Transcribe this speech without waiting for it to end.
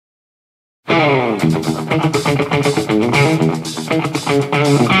Well,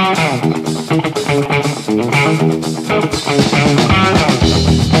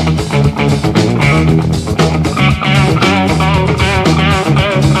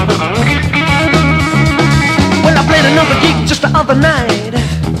 I played another gig just the other night.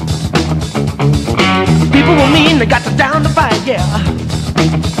 People were mean, they got down to fight, yeah.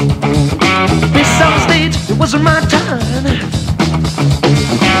 This on stage, it wasn't my time.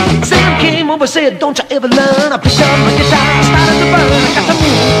 Sam came over, said, don't you ever learn. I picked up my guitar, started to burn. I got to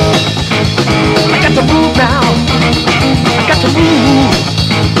move, I got to move now. I got to move.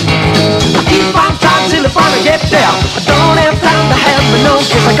 I keep on trying till I finally get there. I don't have time to have me no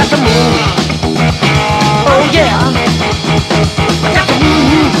kiss. I got to move, oh yeah. I got to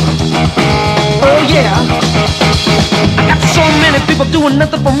move, oh yeah. I got so many people doing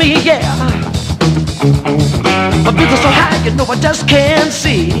nothing for me, yeah. My bills are so high, you know I just can't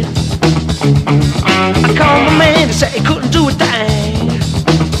see. I called my man, he said he couldn't do a thing.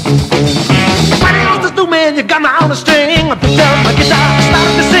 What else this new man, you got me on a string. I picked up my guitar, I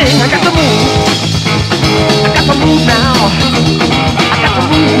started to sing. I got to move, I got to move now. I got to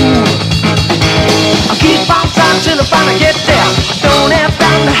move. I keep on trying till I finally get there. I don't have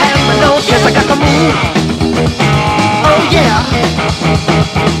time to have my no kiss. I got to move, oh yeah.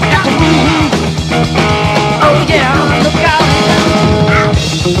 Got to move, oh yeah. Look out.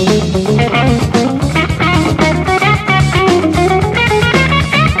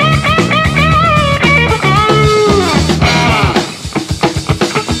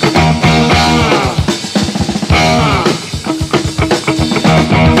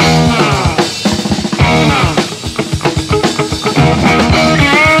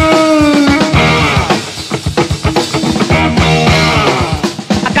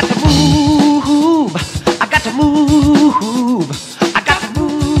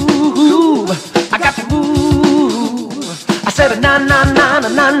 Na na na na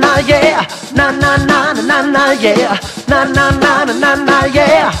na na yeah, na na na na na na yeah, na na na na na na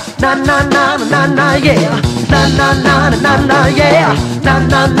yeah, na na na na na yeah, na na na na na yeah, na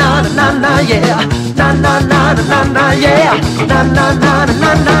na na na na yeah, na na na na na yeah, na na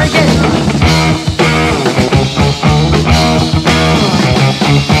na na yeah.